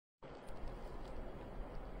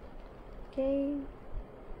Okay.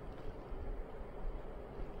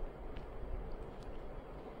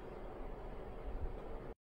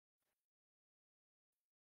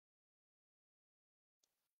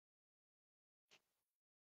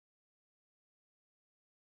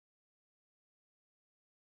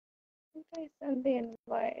 Okay, send the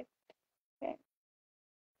invite. Okay.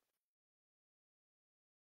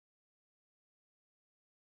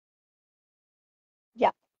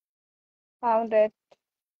 Yeah, found it.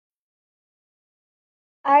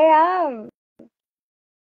 I am.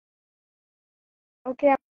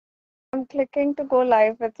 Okay, I'm clicking to go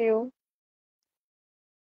live with you.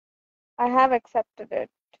 I have accepted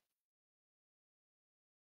it.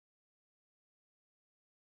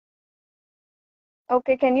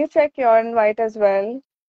 Okay, can you check your invite as well?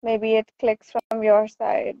 Maybe it clicks from your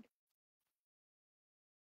side.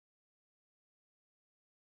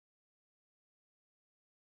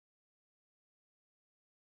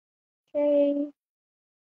 Okay.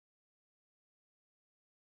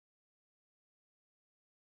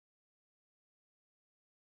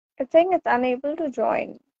 It's saying it's unable to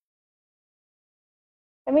join.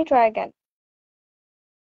 Let me try again.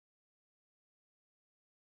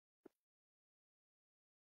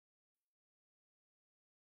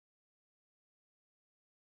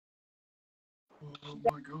 Oh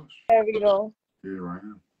my gosh. There we go. Here I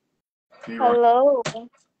am. Hello.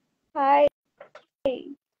 Hi.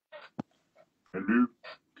 Hello.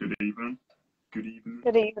 Good evening. Good evening.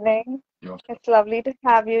 Good evening. Yeah. It's lovely to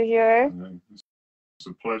have you here. It's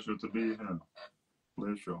a pleasure to be here.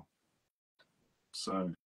 Pleasure.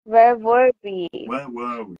 So, Where were we? where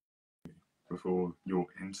were we before your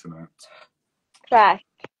internet? Crash.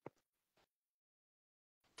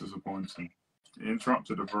 Disappointing. It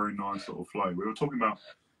interrupted a very nice little flow. We were talking about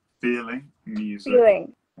feeling, music,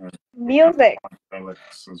 Feeling. Music.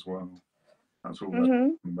 psychedelics as well. That's what we're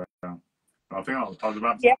Mm-hmm. talking about. I think I was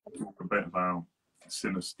about to talk a bit about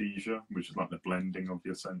synesthesia, which is like the blending of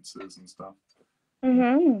your senses and stuff.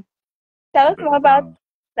 Mm-hmm. Tell us more about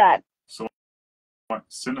that. So, like,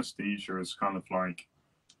 synesthesia is kind of like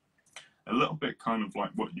a little bit kind of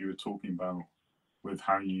like what you were talking about with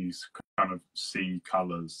how you kind of see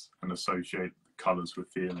colors and associate colors with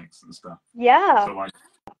feelings and stuff. Yeah. So, like,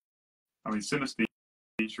 I mean, synesthesia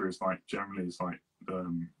is like generally is like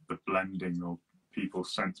the blending of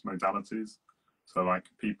people's sense modalities. So, like,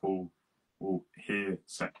 people will hear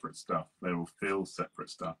separate stuff, they will feel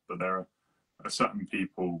separate stuff, but there are certain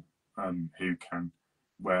people who can,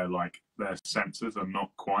 where like their senses are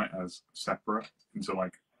not quite as separate into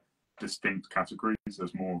like distinct categories.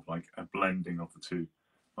 There's more of like a blending of the two.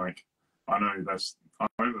 Like, I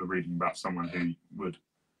remember reading about someone who would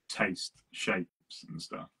taste shapes and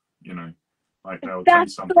stuff, you know, like they'll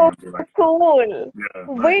taste something and be like, cool. Yeah.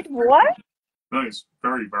 Wait, what? No, it's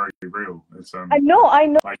very, very real. It's I know.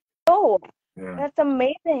 like, yeah. That's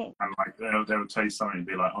amazing. And like they'll taste something and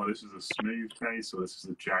be like, oh, this is a smooth taste, or this is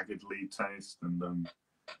a jaggedly taste, and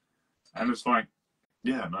it's like,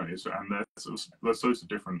 yeah, no, it's, and there's loads of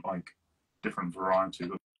different varieties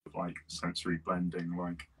of like sensory blending.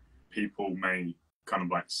 Like, people may kind of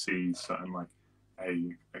like see certain like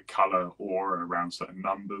a color aura around certain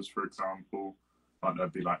numbers, for example. Like,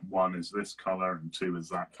 there'd be like 1 is this color and 2 is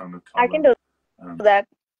that kind of color. I can do that.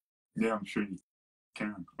 Yeah, I'm sure you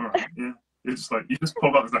can. All right, yeah. It's like you just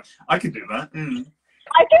pop up and like, I can do that. Mm.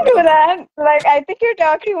 I can do that. Like, I think you're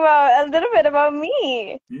talking about a little bit about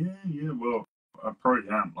me. Yeah. Well, I probably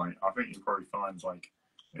am. Like, I think you probably find like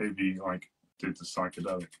if you like did the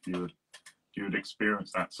psychedelic, you would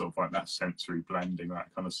experience that sort of like that sensory blending, that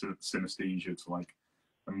kind of synesthesia to like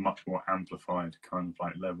a much more amplified kind of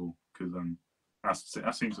like level. Because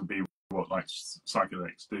that seems to be what like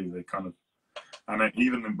psychedelics do. They kind of, and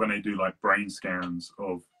even when they do like brain scans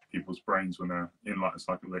of people's brains when they're in like a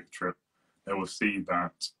psychedelic trip, they will see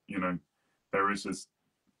that, you know, there is this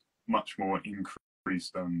much more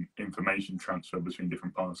increased information transfer between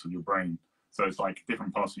different parts of your brain. So it's like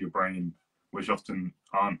different parts of your brain which often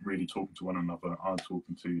aren't really talking to one another are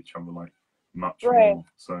talking to each other like much more.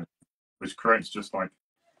 So which creates just like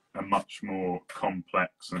a much more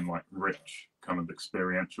complex and like rich kind of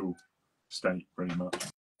experiential state, pretty much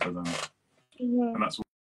for them. And that's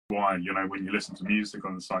why, you know, when you listen to music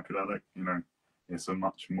on the psychedelic, you know, it's a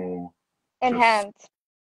much more enhanced,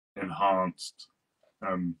 and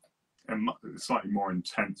slightly more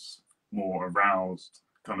intense, more aroused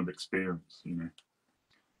kind of experience, you know.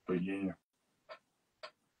 But yeah.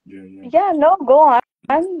 No, go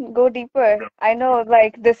on, go deeper. Yeah. I know,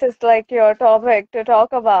 like, this is like your topic to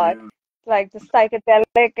talk about, like the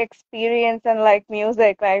psychedelic experience and like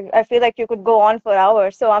music. I feel like you could go on for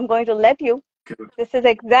hours, so I'm going to let you. This is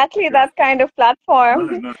exactly Yeah. that kind of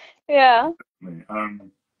platform. No, Yeah.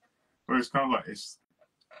 definitely. But it's kind of like it's.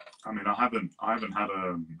 I mean, I haven't had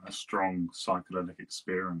a strong psychedelic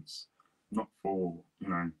experience, not for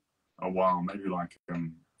a while, maybe like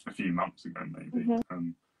a few months ago, maybe.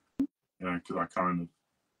 Hmm. Because I kind of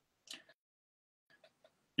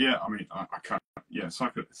yeah, I mean, I can't. Yeah, a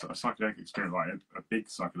psychedelic experience, like a big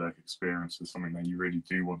psychedelic experience, is something that you really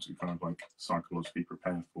do want to kind of like psychologically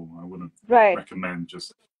prepare for. I wouldn't Right. recommend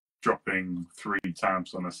just dropping 3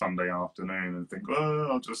 tabs on a Sunday afternoon and think, oh,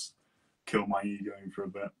 I'll just kill my ego for a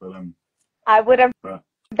bit. I would have But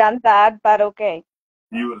done that, but okay.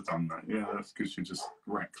 you would have done that. Yeah, that's because you're just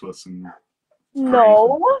reckless and crazy.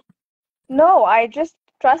 No, no, I just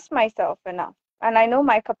trust myself enough and I know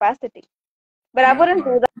my capacity. But I Yeah, wouldn't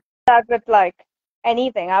no, do that with like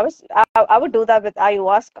anything. I would do that with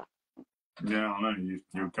ayahuasca. yeah, I know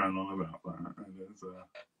you're going on about that. It is,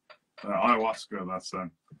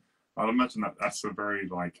 ayahuasca. I'd imagine that's a very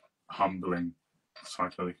like humbling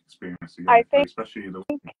psychedelic experience to I go through, think especially the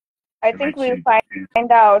I it think makes we'll you diffuse.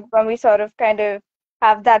 find out when we sort of kind of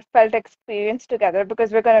have that felt experience together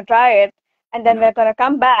because we're gonna try it and then Yeah, we're gonna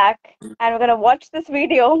come back and we're gonna watch this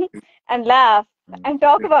video and laugh and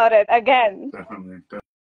talk yeah, about it again. definitely,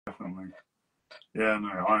 definitely. Yeah, no,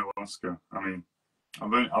 ayahuasca. I mean,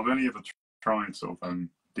 I've only ever tried sort of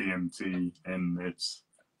DMT in its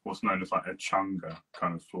what's known as like a chunga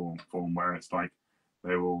kind of form where it's like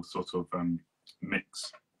they will sort of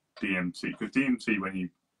mix DMT, because DMT when you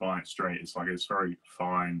buy it straight, it's very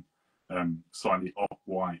fine, slightly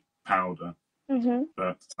off-white powder. Mm-hmm.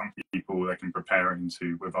 But some people they can prepare it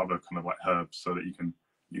into with other kind of like herbs so that you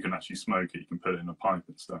can actually smoke it. You can put it in a pipe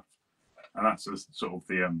and stuff, and that's just sort of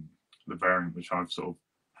the variant which I've sort of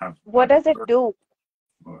have What had. does it do?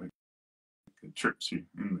 Well, it trips you.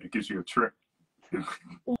 It gives you a trip.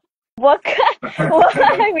 What? What?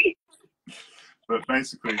 I mean, But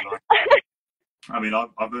basically, like, I mean, I've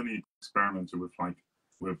only experimented with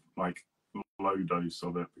like low dose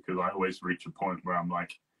of it because I always reach a point where I'm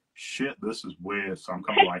like, shit, this is weird. So I'm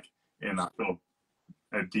kind of like in that sort of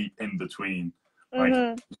a deep in between, like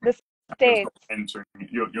mm-hmm. The you're sort states. of entering.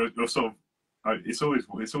 You're sort of. It's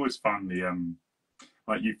always fun.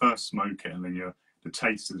 Like you first smoke it and then the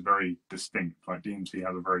taste is very distinct. Like DMT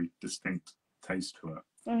has a very distinct taste to it,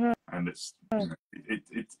 Mm-hmm. and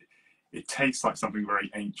it tastes like something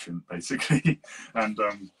very ancient, basically. And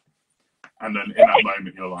then in that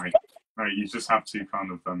moment, you're like, you just have to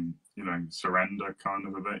kind of surrender kind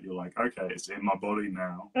of a bit. You're like, okay, it's in my body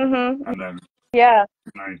now, Mm-hmm. and then Yeah.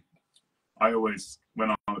 you know,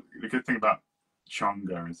 the good thing about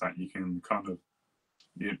Changa is that you can kind of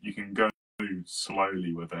you can go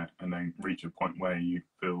slowly with it and then reach a point where you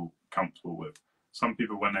feel comfortable with. Some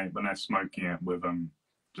people when they're smoking it with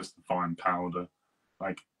just the fine powder,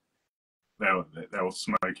 like they'll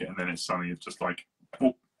smoke it and then it's suddenly it's just like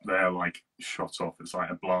whoop, they're like shot off. It's like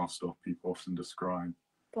a blast off. People often describe.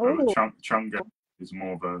 But Oh. Chunga is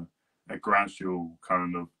more of a gradual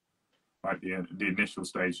kind of like the initial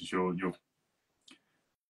stages.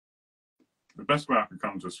 The best way I can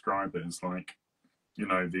kind of describe it is like you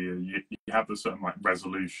have a certain like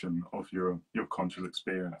resolution of your conscious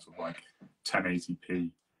experience of like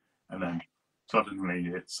 1080p, and then suddenly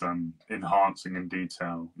it's enhancing in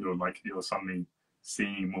detail. You're suddenly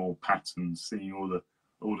seeing more patterns, seeing all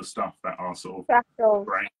the stuff that are sort of Fractals.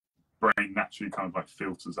 brain naturally kind of like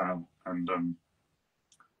filters out, and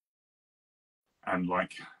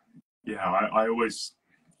like yeah, I always,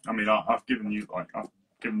 I mean, I've given you like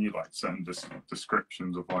certain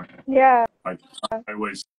descriptions of Yeah. like I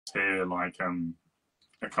always hear like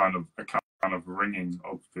a kind of ringing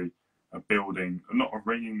of a building, not a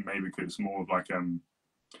ringing maybe because it's more of like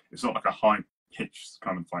it's not like a high pitched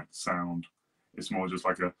kind of like sound. It's more just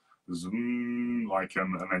like a zoom, like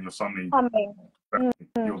and then you're suddenly Humming.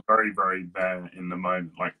 Mm-hmm. you're very very there in the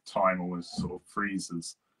moment, like time almost sort of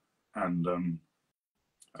freezes, and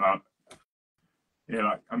uh, yeah,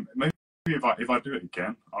 like maybe if I do it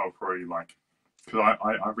again, I'll probably like because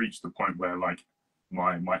I reached the point where like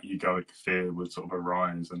my egoic fear would sort of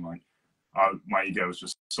arise and like my ego was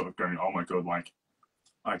just sort of going, oh my god, like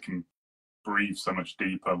I can breathe so much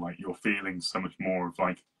deeper, like you're feeling so much more of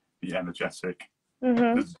like the energetic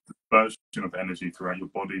Mm-hmm. the version of energy throughout your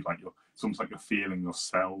body, like it's almost like you're feeling your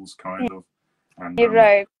cells kind of, and You're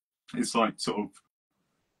right. it's like sort of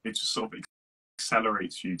it just sort of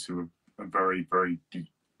accelerates you to a very very deep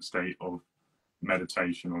state of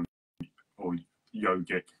meditation or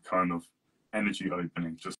yogic kind of energy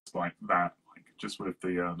opening, just like that, like just with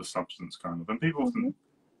the substance kind of. And people Mm-hmm. often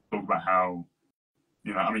talk about how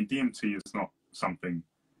I mean DMT is not something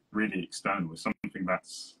really external. It's something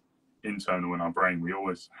that's internal in our brain. We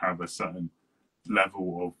always have a certain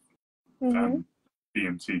level of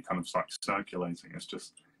DMT kind of like circulating. It's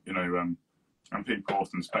just, you know, and people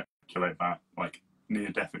often speculate that like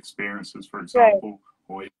near-death experiences, for example,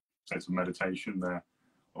 or states of meditation, they're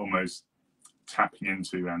almost tapping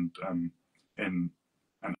into and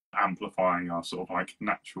amplifying our sort of like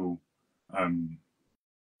natural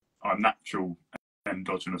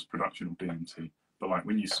endogenous production of DMT. But like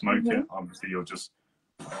when you smoke it, obviously you're just,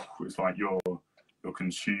 it's like you're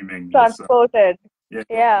consuming transported. This,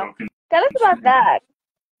 Yeah. Tell us about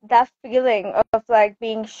that feeling of like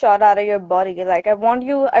being shot out of your body. Like I want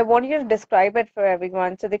you to describe it for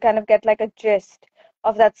everyone so they kind of get like a gist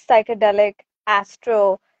of that psychedelic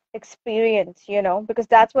astro experience, you know, because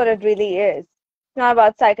that's what it really is. It's not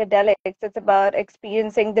about psychedelics, it's about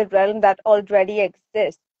experiencing the realm that already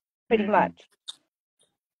exists, pretty much.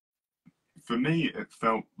 For me, it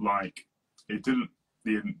felt like it didn't,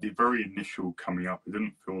 the very initial coming up, it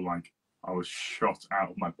didn't feel like I was shot out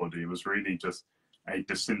of my body. It was really just a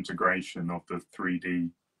disintegration of the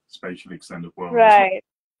 3D spatially extended world. Right.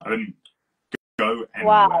 I didn't go anywhere.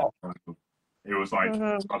 Wow. It was like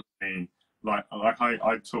suddenly, like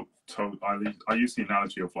I used the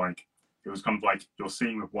analogy of like, it was kind of like you're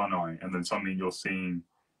seeing with one eye, and then suddenly you're seeing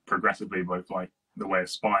progressively, both like the way a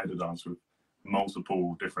spider does with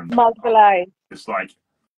multiple eyes. It's like,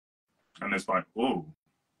 and it's like, whoa.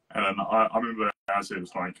 And then I remember as it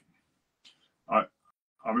was like, I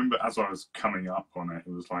remember as I was coming up on it,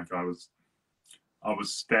 it was like I was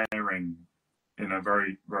staring in a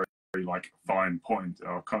very, very, very like fine point.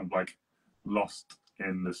 I was kind of like lost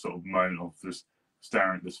in this sort of moment of this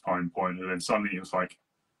staring at this fine point, and then suddenly it was like,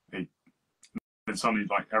 then suddenly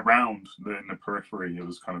like around in the periphery, it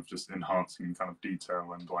was kind of just enhancing kind of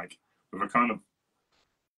detail and like with a kind of,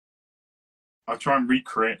 I try and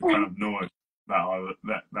recreate the kind of noise that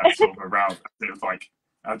sort of aroused. It was like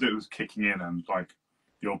as it was kicking in, and like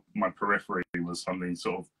my periphery was suddenly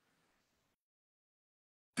sort of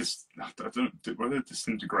this. I don't know whether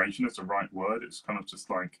disintegration is the right word. It's kind of just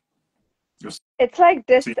like it's like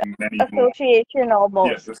disassociation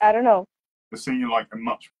almost. Yeah, I don't know. You're seeing like a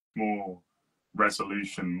much more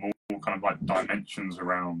resolution, more kind of like dimensions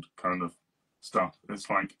around kind of stuff. It's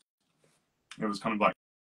like it was kind of like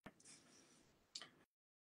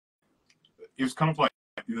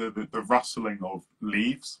the rustling of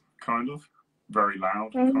leaves, kind of very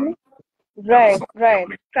loud. Kind of. Right, right.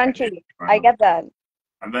 Crunchy. I get that.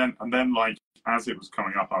 And then like as it was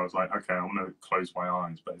coming up, I was like, okay, I'm gonna close my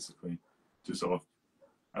eyes basically, to sort of,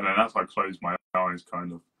 and then as I closed my eyes,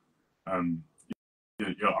 kind of, I'm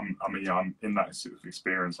in that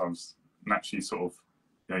experience. I was naturally sort of,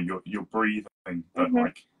 you know, you're breathing, but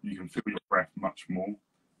like you can feel your breath much more.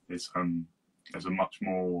 There's much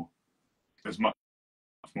more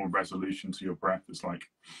resolution to your breath. It's like,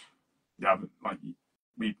 yeah, like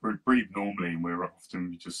we breathe normally, and we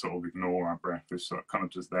just sort of ignore our breath. It's sort of kind of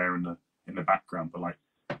just there in the background. But like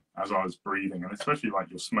as I was breathing, and especially like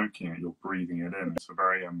you're smoking it, you're breathing it in. It's a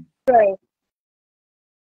very right.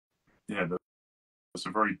 Yeah, there's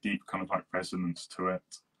a very deep kind of like resonance to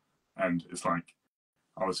it, and it's like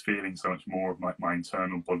I was feeling so much more of like my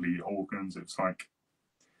internal bodily organs. It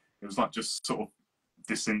was like just sort of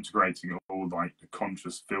disintegrating all like the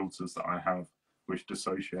conscious filters that I have, which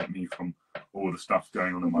dissociate me from all the stuff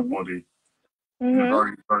going on in my body in a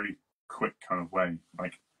very, very quick kind of way.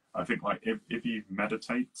 Like I think like if you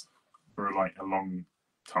meditate for like a long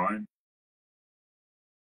time,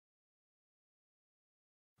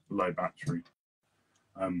 low battery.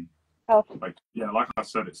 Like like I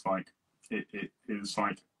said, it's like it is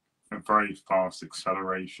like a very fast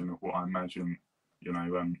acceleration of what I imagine, you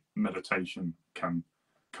know, meditation can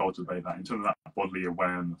cultivate that into that bodily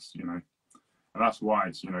awareness, you know. And that's why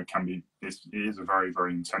it's, you know, it is a very,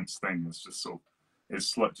 very intense thing. It's just sort of,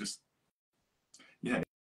 it's like just, yeah,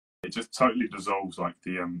 it just totally dissolves like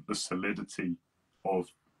the solidity of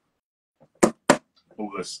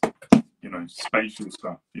all this, you know, spatial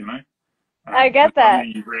stuff, you know. And I get that.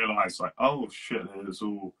 You realize like, oh shit, it's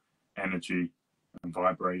all energy and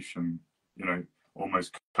vibration, you know,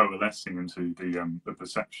 almost coalescing into the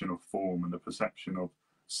perception of form and the perception of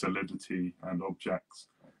solidity and objects.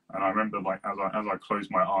 And I remember like as I closed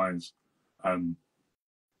my eyes, I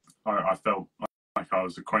felt like I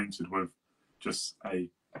was acquainted with just a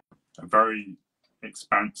very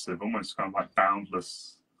expansive, almost kind of like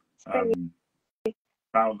boundless kind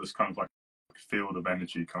of like field of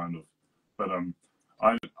energy, kind of. But and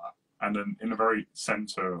then in the very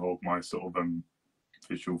center of my sort of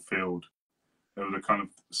visual field, there was a kind of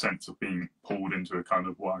sense of being pulled into a kind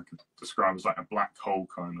of what I could describe as like a black hole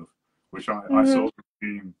kind of, which I sort of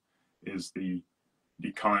assume is the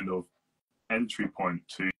kind of entry point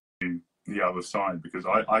to the other side, because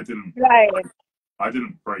I didn't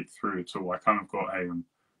break through at all. I kind of got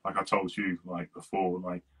like I told you like before,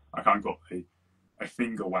 like I kind of got a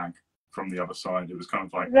finger wag from the other side. It was kind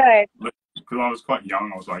of like, because I was quite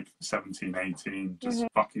young, I was like 17, 18, just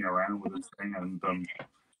fucking around with this thing,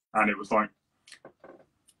 and it was like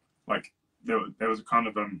there was a kind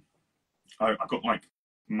of I got like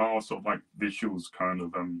more sort of like visuals kind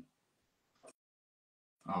of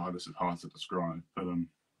oh, this is hard to describe, but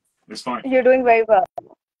it's like you're doing very well.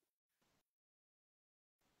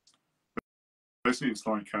 basically it's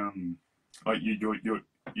like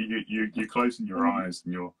you're closing your eyes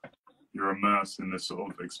and you're immersed in this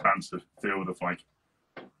sort of expansive field of like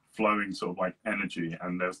flowing sort of like energy,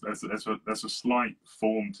 and there's a slight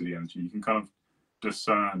form to the energy. You can kind of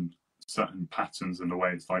discern certain patterns in the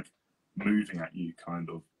way it's like moving at you, kind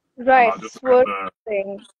of. Right. And I just remember,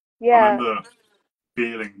 yeah. I remember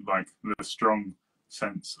feeling like the strong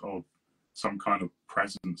sense of some kind of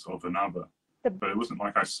presence of another, but it wasn't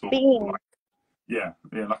like I saw like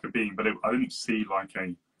like a being, but I didn't see like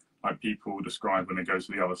people describe when they go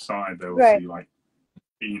to the other side. They will see like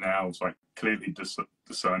being owls, like clearly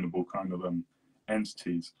discernible kind of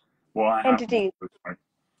entities. What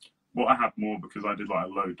I had more because I did like a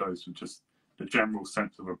low dose of just the general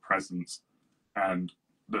sense of a presence, and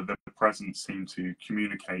the presence seemed to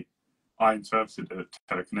communicate. I interpreted it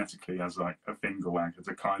telekinetically as like a finger wag, as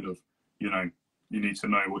a kind of, you need to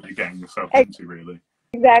know what you're getting yourself into, really.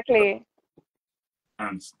 Exactly.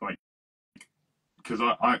 And like, because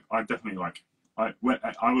I definitely like, I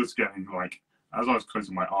was getting like, as I was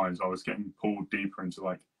closing my eyes, I was getting pulled deeper into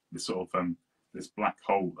like this sort of this black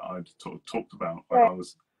hole that I'd sort of talked about. Like I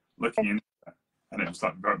was looking into it, and it was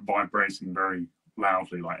like vibrating very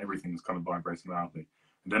loudly, like everything was kind of vibrating loudly.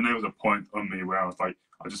 And then there was a point on me where I was like,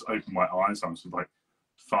 I just opened my eyes, I was just like,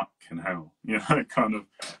 fucking hell, kind of,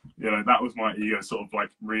 that was my ego sort of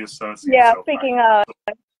like reasserting itself freaking out. Sort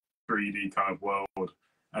of 3D kind of world.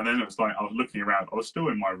 And then it was like I was looking around, I was still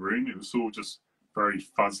in my room, it was all just very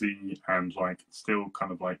fuzzy and like still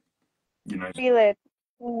kind of like, feel it.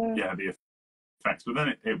 Yeah, the effects. But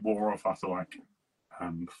then it wore off after like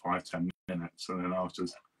 5-10 minutes, and then I was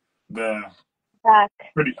just there, back,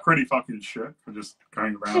 pretty fucking shook, and just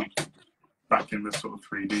going around back in this sort of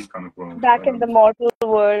 3D kind of world. Back in the mortal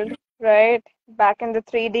world, right? Back in the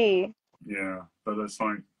 3D. Yeah, but it's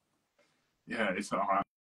like, yeah, it's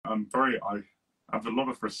I'm very I have a lot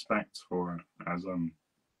of respect for it as and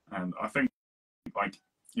I think like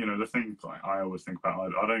the thing like I always think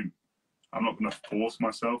about, I'm not going to force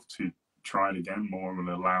myself to try it again. More, I'm going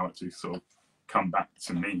to allow it to sort of come back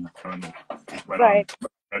to me kind of when I'm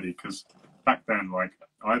ready, because back then like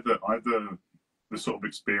either the sort of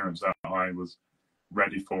experience that I was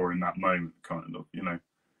ready for in that moment, kind of,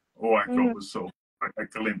 all I got was sort of like a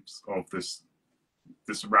glimpse of this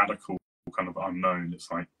radical kind of unknown.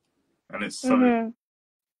 It's like, and it's so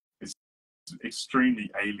it's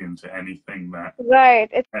extremely alien to anything that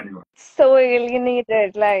it's so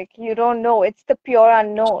alienated, like you don't know, it's the pure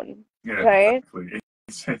unknown. Exactly.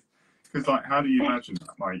 Because like, how do you imagine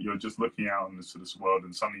that? Like, you're just looking out on this world,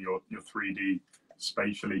 and suddenly your 3D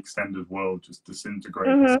spatially extended world just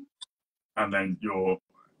disintegrates, and then you're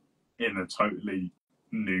in a totally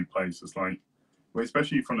new place. It's like, well,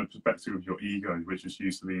 especially from the perspective of your ego, which is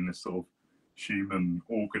used to being this sort of human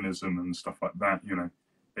organism and stuff like that,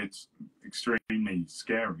 it's extremely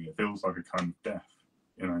scary. It feels like a kind of death,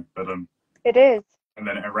 but it is. And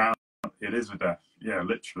then around it is a death. Yeah,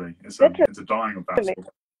 literally. It's a dying of that sort of,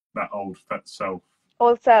 that old self.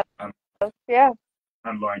 Old self. And, yeah.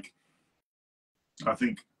 And like, I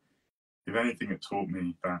think if anything, it taught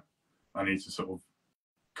me that I need to sort of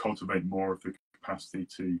cultivate more of the capacity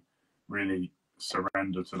to really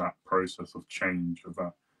surrender to that process of change, of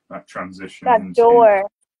that transition. That into, door.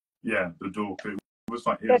 Yeah, the door. It was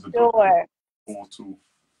like, it was a door, portal.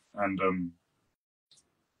 And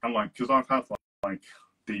like, because I've had like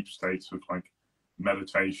deep states with like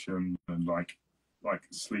meditation and like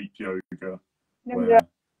sleep yoga,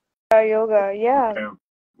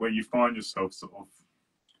 where you find yourself sort of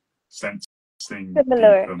sensing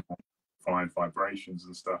deeper, fine vibrations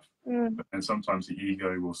and stuff. But then sometimes the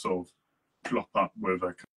ego will sort of plop up with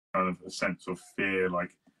a kind of a sense of fear,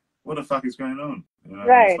 like, what the fuck is going on?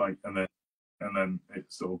 It's like, and then it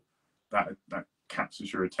sort of that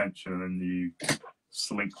captures your attention, and then you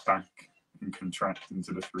slink back and contract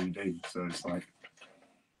into the 3D. So it's like,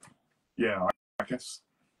 yeah, I guess,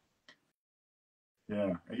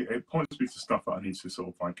 yeah, it points me to stuff that I need to sort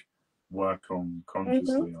of like work on Mm-hmm.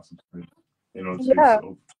 consciously, I suppose, in order to Yeah,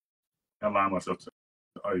 sort of allow myself to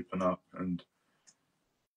open up and,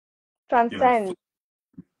 you know, transcend.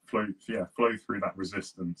 flow through that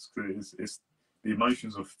resistance. Because it's the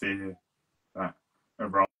emotions of fear that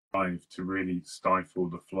arrive to really stifle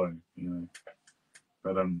the flow, you know.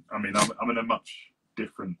 But I mean, I'm in a much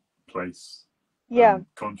different place Yeah,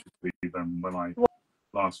 consciously than when I wa-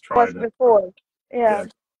 last was tried it. before. Yeah. Yeah,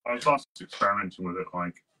 I was last experimenting with it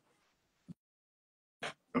like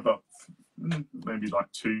about maybe like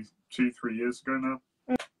 3 years ago now.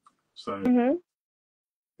 So Mm-hmm.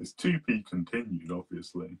 it's to be continued,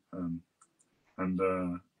 obviously. And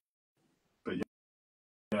but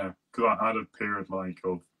yeah, because I had a period like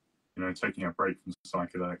of, you know, taking a break from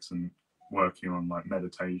psychedelics and working on like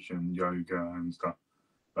meditation, yoga, and stuff.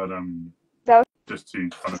 But That just to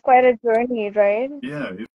kind was of, quite a journey, right?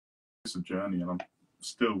 yeah, it's a journey, and I'm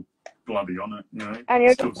still bloody on it. You know, And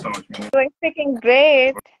there's you're still so much more. doing freaking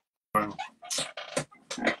great. Well,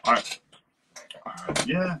 I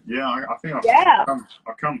yeah, I think Yeah.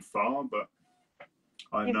 I've come far, but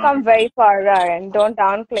I You've know, come very far, Ryan. Don't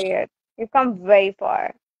downplay it. You've come very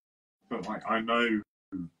far. but like I know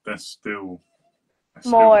there's still,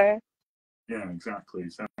 More. yeah, exactly.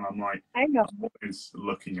 So I'm like I know. always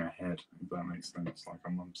looking ahead, if that makes sense. Like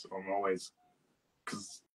I'm always,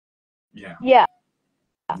 because yeah, Yeah.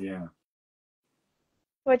 yeah,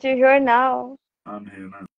 What you hear now. I'm here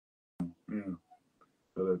now. Yeah,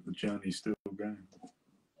 but the journey's still going.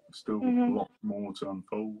 Still a Mm-hmm. lot more to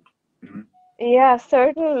unfold. You know. Yeah,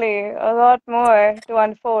 certainly. A lot more to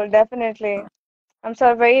unfold, definitely. I'm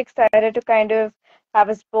so very excited to kind of have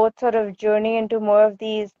us both sort of journey into more of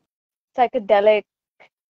these psychedelic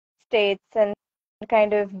states and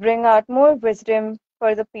kind of bring out more wisdom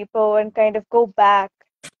for the people and kind of go back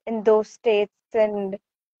in those states and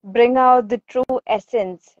bring out the true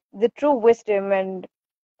essence, the true wisdom. And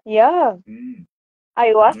yeah, Mm, yeah.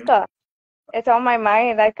 ayahuasca. It's on my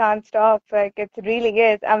mind. I can't stop. Like it really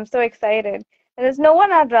is. I'm so excited. And there's no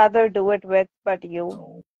one I'd rather do it with but you.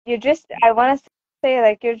 Oh. I want to say,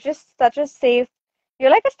 like, you're just such a safe, you're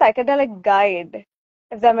like a psychedelic guide,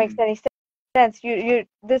 if that makes Mm, any sense.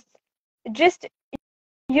 Just,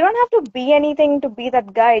 you don't have to be anything to be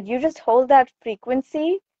that guide. You just hold that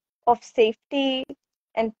frequency of safety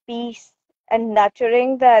and peace and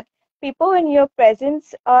nurturing that people in your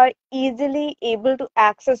presence are easily able to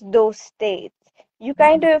access those states. You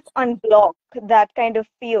kind mm, of unblock that kind of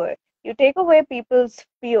fear. You take away people's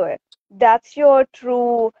fear. That's your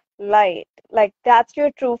true light. Like that's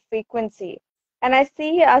your true frequency. And I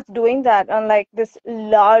see us doing that on like this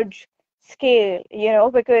large scale,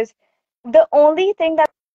 because the only thing that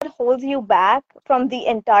holds you back from the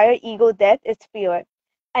entire ego death is fear.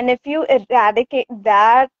 And if you eradicate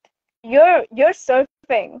that, you're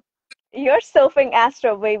surfing. You're surfing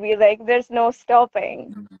astro, baby. Like there's no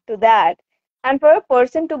stopping mm. to that. And for a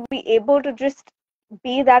person to be able to just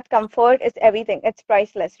be that comfort is everything. It's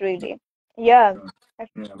priceless, really. Yeah, I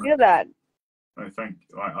Yeah, feel that. no, thank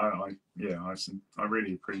you. Yeah, I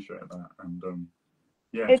really appreciate that, and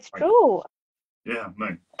yeah, It's like, true. yeah,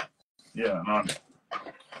 no, yeah, and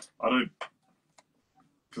I don't,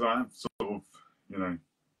 because I have sort of, you know,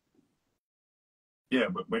 yeah,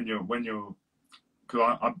 but when you're,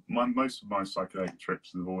 because my most of my psychedelic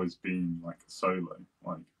trips have always been like solo.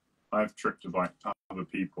 Like I've tripped with like other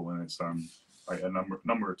people, and it's like a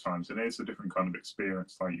number of times, and it's a different kind of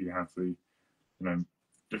experience. Like you have the, you know,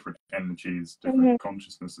 different energies, different Hmm.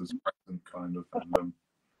 consciousnesses present, kind of, Of and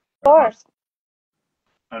course.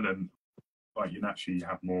 and then like you naturally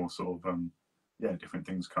have more sort of yeah, different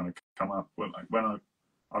things kind of come up. Well, like when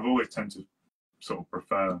I've always tend to sort of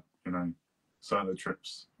prefer, you know, solo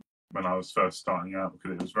trips when I was first starting out,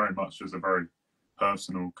 because it was very much just a very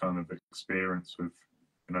personal kind of experience with,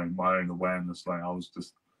 you know, my own awareness. Like I was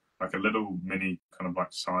just like a little mini kind of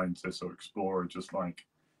like scientist or explorer, just like,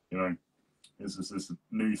 you know, is this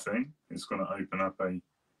new thing? It's going to open up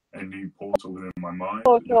a new portal within my mind,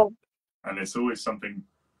 you know? Total. And it's always something,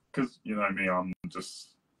 because you know me, I'm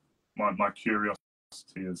just, my curiosity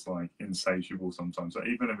is like insatiable sometimes. So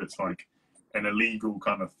even if it's like an illegal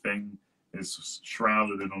kind of thing, is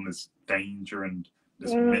shrouded in all this danger and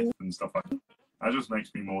this myth Mm, and stuff like that just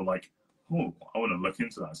makes me more like, oh, I want to look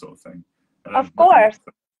into that sort of thing. And then of course.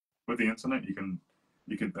 with the internet, you can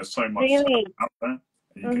there's so much stuff Really. out there,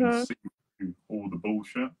 and you can Mm-hmm. see all the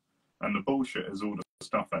bullshit, and the bullshit is all the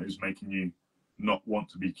stuff that is making you not want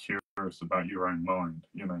to be curious about your own mind,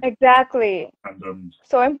 you know. Exactly. And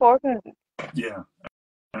So important. yeah,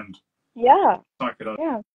 and Yeah. psychedelic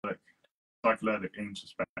Yeah. psychedelic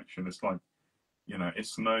introspection. It's like you know,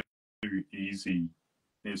 it's no easy.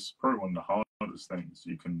 It's probably one of the hardest things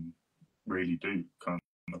you can really do, kind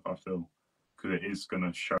of, I feel, because it is going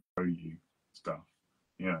to show you stuff,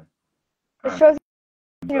 you know. It And shows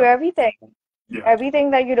you everything. yeah,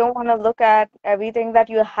 Everything that you don't want to look at, everything that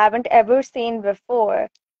you haven't ever seen before.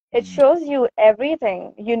 It shows you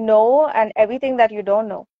everything you know and everything that you don't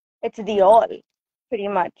know. It's the yeah, all, pretty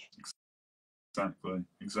much.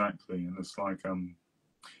 exactly. And it's like, and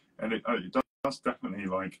it does definitely,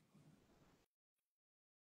 like,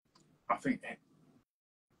 I think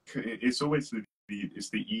it's always it's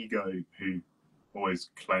the ego who always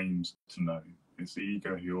claims to know. It's the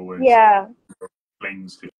ego who always Yeah.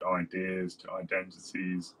 clings to ideas, to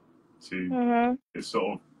identities, to Mm-hmm. it's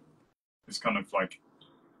sort of it's kind of like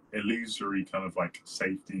illusory kind of like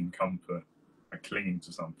safety and comfort, like clinging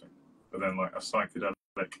to something. But then like a psychedelic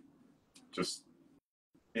just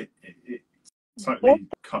it Lift slightly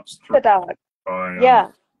cuts through it out. by um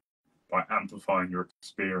Yeah. by amplifying your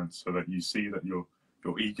experience so that you see that your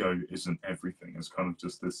ego isn't everything. It's kind of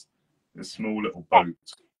just this small little Yeah.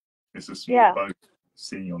 boat. It's a small Yeah. boat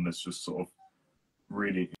sitting on this just sort of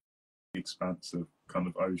really expansive kind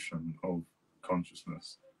of ocean of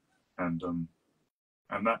consciousness. And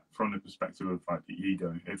that from the perspective of like the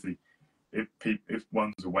ego, if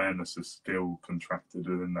one's awareness is still contracted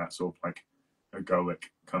within that sort of like egoic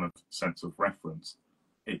kind of sense of reference,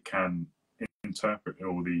 it can interpret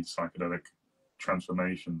all these psychedelic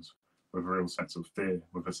transformations with a real sense of fear,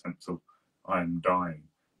 with a sense of I am dying.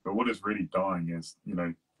 But what is really dying is, you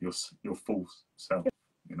know, your false self,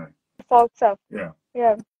 you know. False self. Yeah.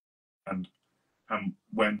 Yeah. And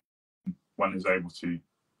when one is able to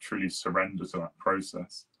truly surrender to that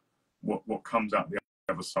process, what comes out the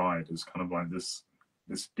other side is kind of like this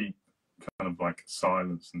deep kind of like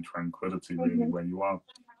silence and tranquility, really, Mm-hmm. where you are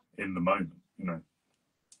in the moment, you know.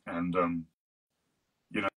 And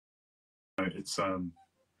you know, it's and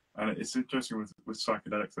it's interesting with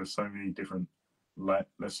psychedelics. There's so many different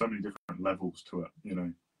there's so many different levels to it, you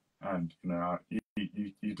know. And you know,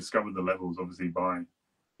 you discover the levels obviously by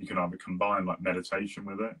you can either combine like meditation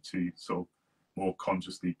with it to sort of more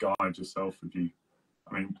consciously guide yourself. If you,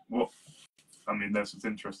 I mean, there's this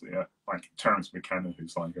interesting, like Terrence McKenna,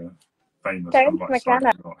 who's like a famous kind of Terrence like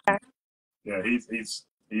McKenna. psychonaut. Yeah, he's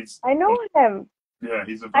I know him. yeah,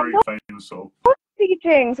 he's a I very know famous sort of.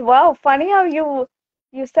 teachings. Wow, funny how you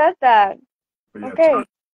said that. But yeah, Okay,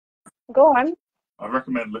 go on. I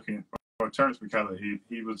recommend looking at Terrence McKenna.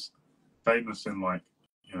 He was famous in like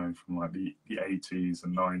you know from like the 80s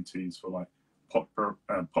and 90s for like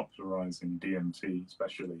popularizing DMT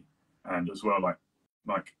especially, and as well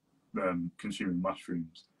like consuming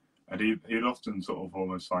mushrooms. And he'd often sort of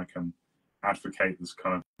almost like advocate this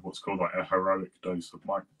kind of what's called like a heroic dose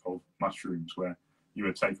of mushrooms, where you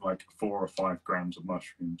would take like 4 or 5 grams of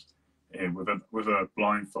mushrooms with a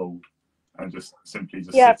blindfold and just simply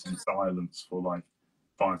just Yep. sit in silence for like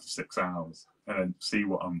 5 to 6 hours and then see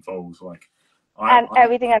what unfolds. Like And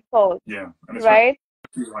everything unfolds, yeah, and it's right?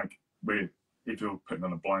 very like if you're putting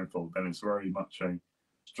on a blindfold, then it's very much a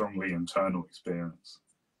strongly internal experience.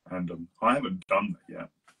 And I haven't done that yet.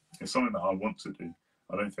 It's something that I want to do.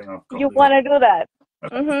 I don't think I've got You the want to do that.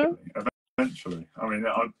 Mm-hmm. eventually. I mean,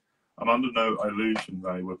 I'm under no illusion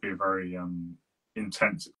that it would be a very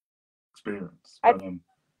intense experience, I but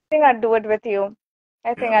think I'd do it with you.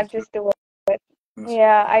 I think yeah, I'd just do it. that's,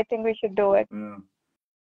 Yeah, I think we should do it. yeah.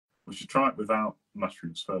 We should try it without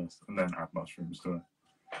mushrooms first, and then add mushrooms to it.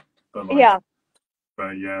 But like, Yeah,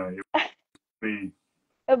 but yeah, it would be.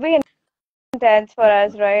 it'll be intense for Yeah.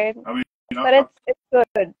 us, right? I mean, But it's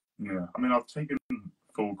good. yeah. I mean, I've taken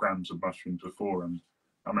 4 grams of mushrooms before, and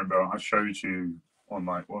I remember I showed you on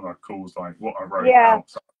like one of our calls, like what I wrote Yeah, out.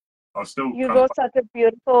 So I was still you kind of wrote such a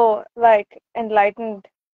beautiful, like, enlightened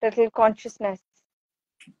little consciousness.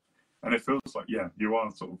 and it feels like yeah, you are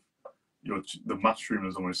sort of the mushroom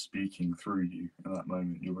is almost speaking through you in that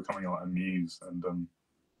moment. You're becoming like a muse, and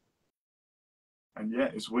yeah,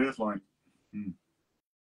 it's weird. Like,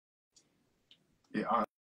 yeah,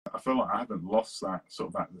 I feel like I haven't lost that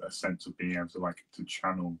sort of that sense of being able to like to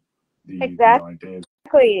channel the ideas.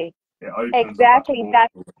 Exactly. It opens up that Exactly.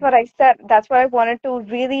 That's portal. what I said. That's what I wanted to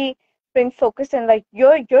really bring focus in. Like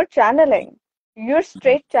you're channeling. You're Yeah.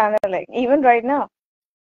 straight channeling, even right now.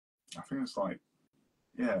 I think it's like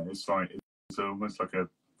yeah, it's like it's almost like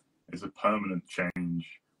it's a permanent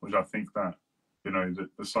change, which I think that you know the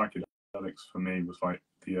psychedelics for me was like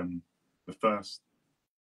the first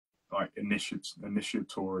like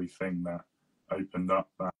initiatory thing that opened up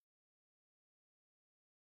that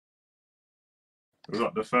it was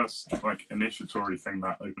like the first like initiatory thing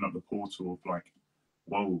that opened up the portal of like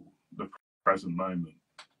whoa, the present moment,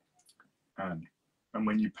 and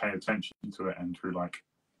when you pay attention to it, and through like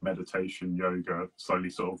meditation, yoga, slowly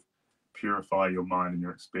sort of purify your mind and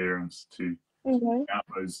your experience to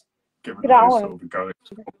get rid of those Ground. sort of egoic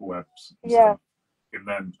webs and Yeah. stuff, and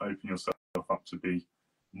then open yourself up to be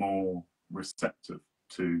more receptive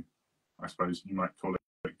to, I suppose you might call it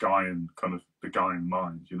the Gaian, kind of the Gaian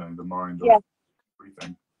mind, you know, the mind of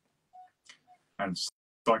everything. And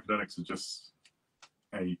psychedelics are just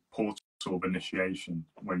a portal of initiation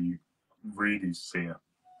where you really see it,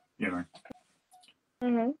 you know.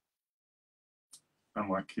 And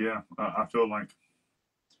like, yeah, I feel like,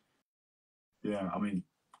 yeah, I mean,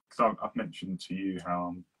 because I've mentioned to you how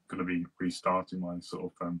I'm going to be restarting my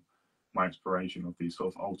sort of my exploration of these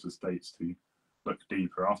sort of altered states to look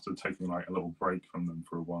deeper after taking like a little break from them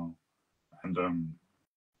for a while. And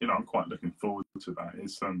you know, I'm quite looking forward to that.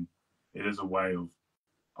 It is a way of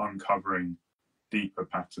uncovering deeper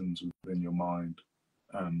patterns within your mind,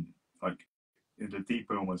 like in the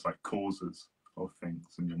deeper, almost like causes of things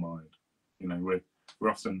in your mind. You know, we're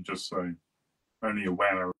often just so only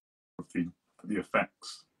aware of the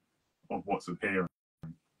effects of what's appearing,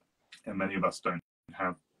 and many of us don't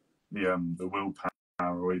have the willpower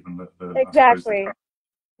or even the Exactly.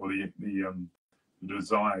 or the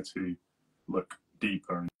desire to look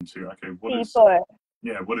deeper into, okay,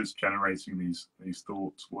 what is generating these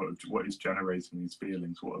thoughts, what is generating these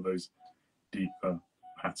feelings, what are those deeper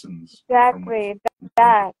patterns from Exactly.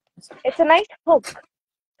 That. It's a nice hook.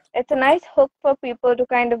 It's a nice hook for people to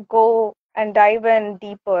kind of go and dive in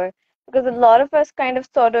deeper, because a lot of us kind of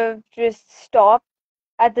sort of just stop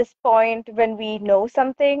at this point when we know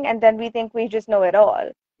something and then we think we just know it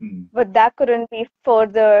all. But that couldn't be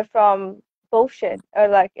further from bullshit or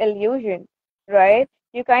like illusion, right?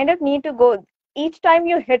 You kind of need to go, each time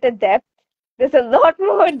you hit a depth, there's a lot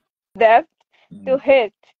more depth to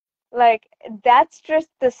hit. Like, that's just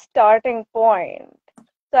the starting point.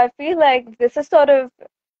 So I feel like this is sort of,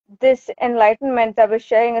 this enlightenment that we're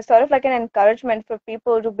sharing is sort of like an encouragement for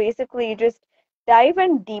people to basically just dive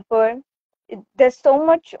in deeper. There's so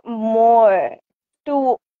much more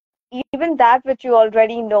to even that which you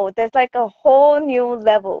already know. There's like a whole new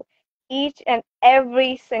level each and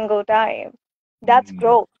every single time. That's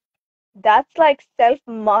growth. That's like self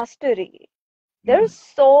mastery. There's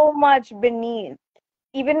so much beneath.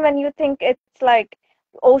 Even when you think it's like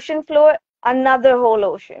ocean floor, another whole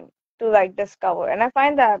ocean to like discover. And I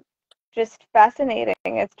find that just fascinating.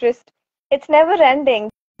 It's never ending.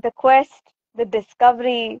 The quest, the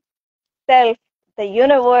discovery, self, the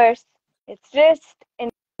universe, it's just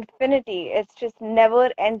infinity. It's just never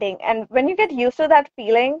ending. And when you get used to that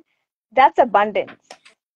feeling, that's abundance.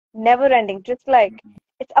 Never ending. Just like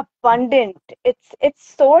it's abundant. It's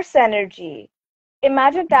source energy.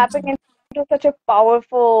 Imagine tapping into such a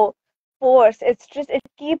powerful force. It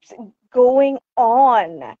keeps going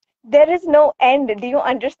on. There is no end. Do you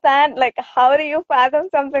understand? Like, how do you fathom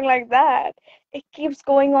something like that? It keeps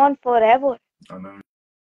going on forever. I know.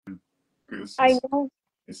 I know.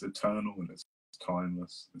 It's eternal and it's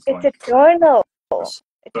timeless. It's It's like eternal. a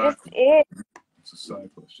It just circle. is. It's a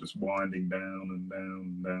circle. It's just winding down and down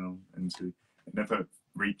and down into, it never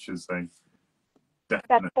reaches a That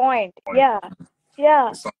definite point. point. Yeah. Yeah.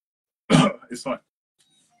 It's like it's like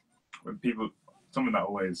when people, something that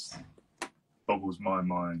always boggles my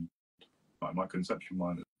mind, like my conceptual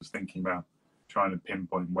mind, is thinking about trying to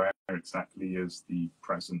pinpoint where exactly is the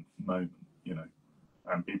present moment, you know.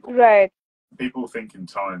 And Right. people think in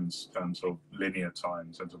terms of linear time,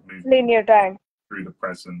 in terms of moving Linear time. through the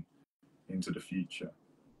present into the future.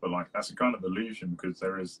 But like that's a kind of illusion, because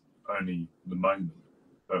there is only the moment.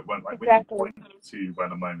 But when you point to where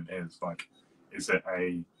the moment is, like, is it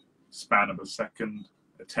a span of a second,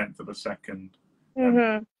 a tenth of a second,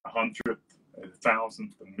 a hundredth, a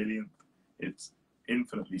thousandth, a millionth? It's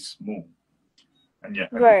infinitely small, and yet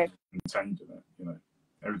everything's contained in it. You know,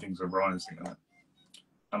 everything's arising in it.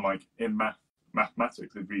 And like in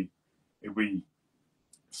mathematics, if we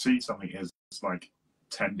see something as like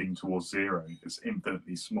tending towards zero, it's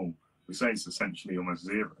infinitely small. We say it's essentially almost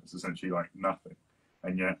zero. It's essentially like nothing,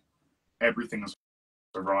 and yet everything is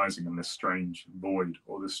arising in this strange void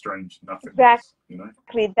or this strange nothingness. Exactly. You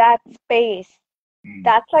know, That space.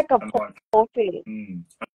 That's like a portal.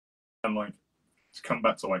 And like to come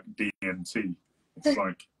back to like DMT, it's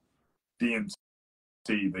like DMT,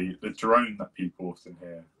 the drone that people often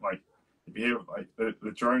hear. Like if you hear like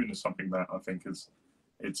the drone is something that I think is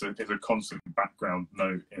it's a constant background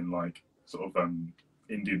note in like sort of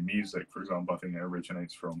Indian music, for example. I think it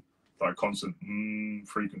originates from like constant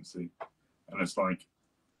frequency, and it's like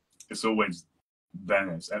it's always there,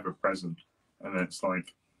 it's ever present, and it's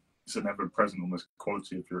like an ever-present almost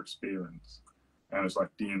quality of your experience. And it's like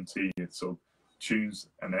DMT, it sort of tunes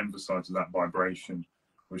and emphasizes that vibration,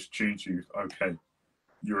 which tunes you, okay,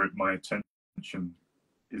 my attention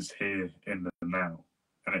is here in the now,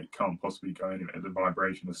 and it can't possibly go anywhere. The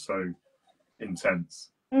vibration is so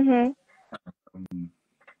intense. Mm-hmm.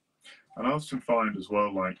 And I often find as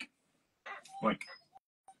well, like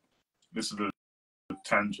this is a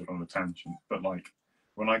tangent on a tangent, but like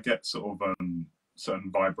when I get sort of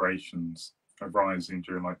certain vibrations arising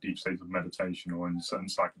during like deep states of meditation or in certain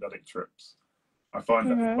psychedelic trips, I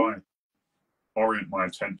find that if I orient my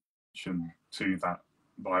attention to that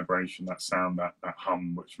vibration, that sound, that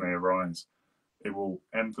hum which may arise, it will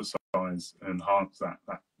emphasize and enhance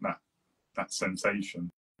that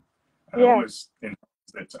sensation, and almost enhance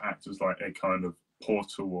it to act as like a kind of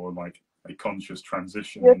portal or like a conscious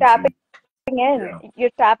transition. You're tapping in. You're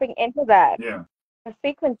tapping into that. Yeah. The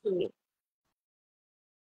frequency.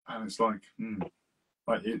 And it's like,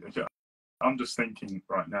 I'm just thinking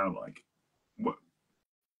right now, like, what,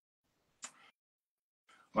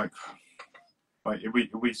 like if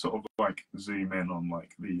we sort of like zoom in on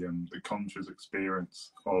like the conscious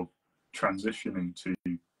experience of transitioning to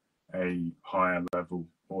a higher level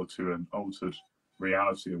or to an altered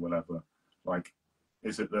reality or whatever, like,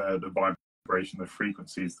 is it the vibration, the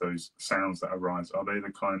frequencies, those sounds that arise, are they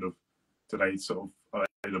the kind of, are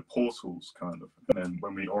they the portals kind of? And then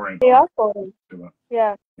when we orient, they are portals.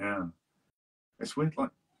 Yeah. It's weird,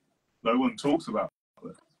 like no one talks about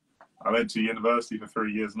this. I went to university for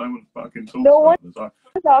 3 years. No one fucking talks about this. No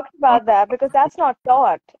one talks about that because that's not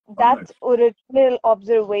taught. That's original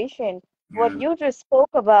observation. What you just spoke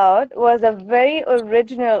about was a very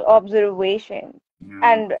original observation.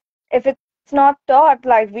 And if it's not taught,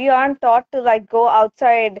 like we aren't taught to like go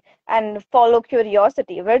outside and follow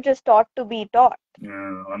curiosity. We're just taught to be taught.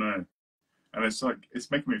 Yeah, I know. And it's like, it's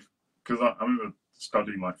making me, because I remember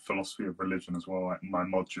studying like philosophy of religion as well, like my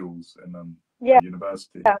modules in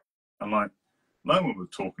university. Yeah. And like, no one was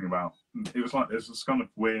talking about, it was like, there's this kind of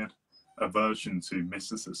weird aversion to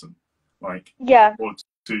mysticism. Like, or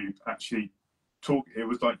to actually talk, it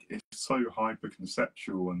was like, it's so hyper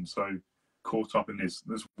conceptual and so caught up in this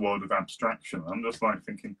world of abstraction. I'm just like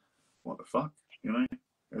thinking, what the fuck, you know?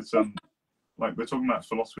 It's like, we're talking about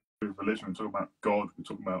philosophy of religion, we're talking about God, we're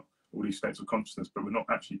talking about all these states of consciousness, but we're not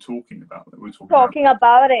actually talking about it. We're talking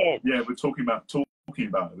about it. Yeah, we're talking about it.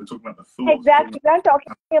 We're talking about the thoughts. Exactly. We're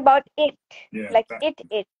talking about it. Yeah, like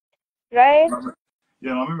it, right?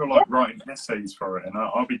 Yeah, I remember like writing essays for it, and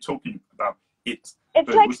I'll be talking about it. It's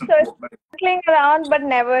like circling around, but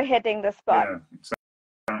never hitting the spot. Yeah,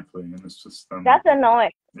 exactly. And it's just that's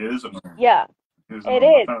annoying. It is annoying. Yeah, it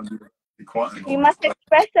is. Quite annoying. We must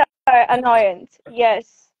express our annoyance.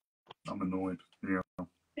 Yes. I'm annoyed. Yeah,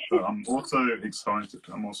 but I'm also excited.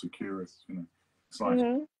 I'm also curious. You know, it's like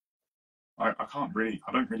I don't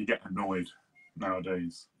really get annoyed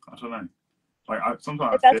nowadays. I don't know. Like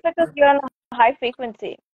sometimes that's because you're on a high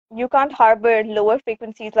frequency. You can't harbor lower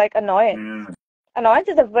frequencies like annoyance. Yeah. Annoyance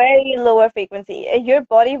is a very lower frequency. Your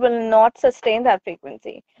body will not sustain that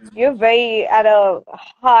frequency. You're very at a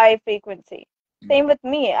high frequency. Same with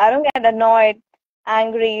me. I don't get annoyed,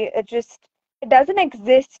 angry. It doesn't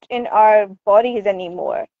exist in our bodies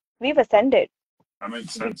anymore. We've ascended. That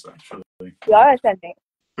makes sense, actually. We are ascending.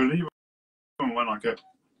 But even when I get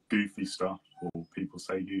goofy stuff or people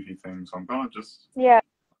say goofy things, I'm kind of just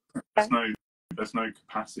there's no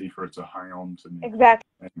capacity for it to hang on to me.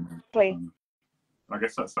 Exactly. I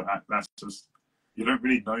guess that's just, you don't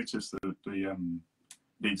really notice the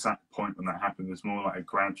exact point when that happens. It's more like a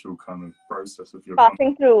gradual kind of process of your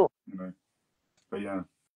passing through. You know, but yeah,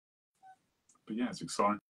 it's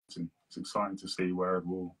exciting. It's exciting to see where it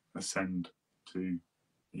will ascend to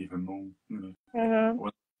even more. You know,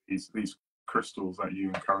 or these crystals that you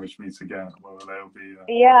encouraged me to get, whether they'll be.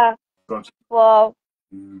 Well,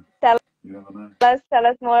 you never know. Tell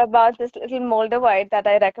us more about this little Moldavite that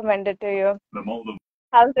I recommended to you. The Moldavite.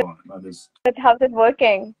 How's it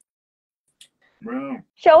working? Well,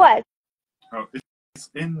 show us. Oh, it's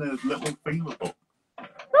in the little finger book.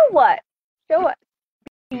 So what? Show us.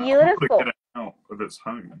 Beautiful. Get it out of its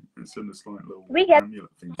home. It's in this like little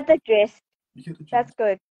amulet thing. The gist. You get the gist. That's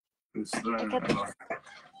good. It's there, and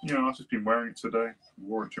you know, I've just been wearing it today.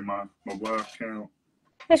 Wore it to my workout.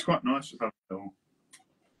 It's quite nice to have it all.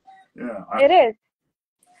 Yeah. It is.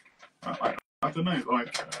 I don't know,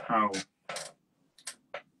 like how.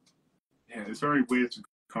 Yeah, it's very weird to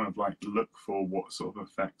kind of like look for what sort of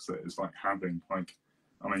effects it is like having. Like,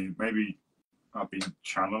 I mean, maybe I've been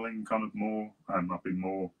channeling kind of more, and I've been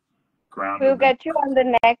more grounded. We'll get you on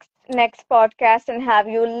the next podcast and have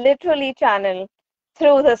you literally channel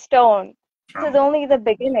through the stone. This is Channel. only the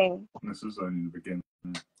beginning. This is only the beginning.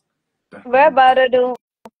 We're Definitely. about to do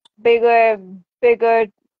bigger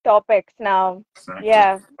topics now. Exactly.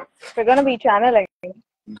 Yeah, we're gonna be channeling.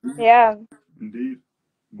 Indeed. Yeah. Indeed.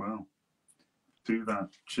 Well, to that.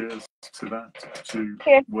 Cheers to that. To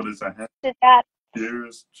Cheers what is ahead. to that.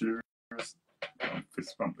 Cheers. Cheers. I'll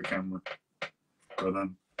fist bump the camera. But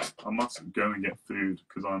I must go and get food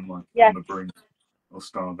because I'm like Yes, on the brink of of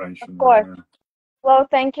starvation right course. now. Well,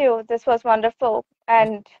 thank you. This was wonderful.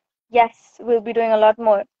 And yes, we'll be doing a lot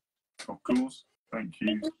more. Of course. Thank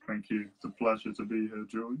you. Thank you. It's a pleasure to be here,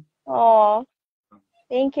 Joey. Oh,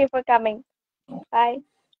 thank you for coming. Oh, Bye.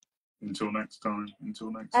 until next time.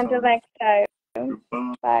 Until next Until time. next time.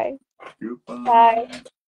 Goodbye. Bye. Goodbye.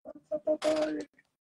 Bye. Bye.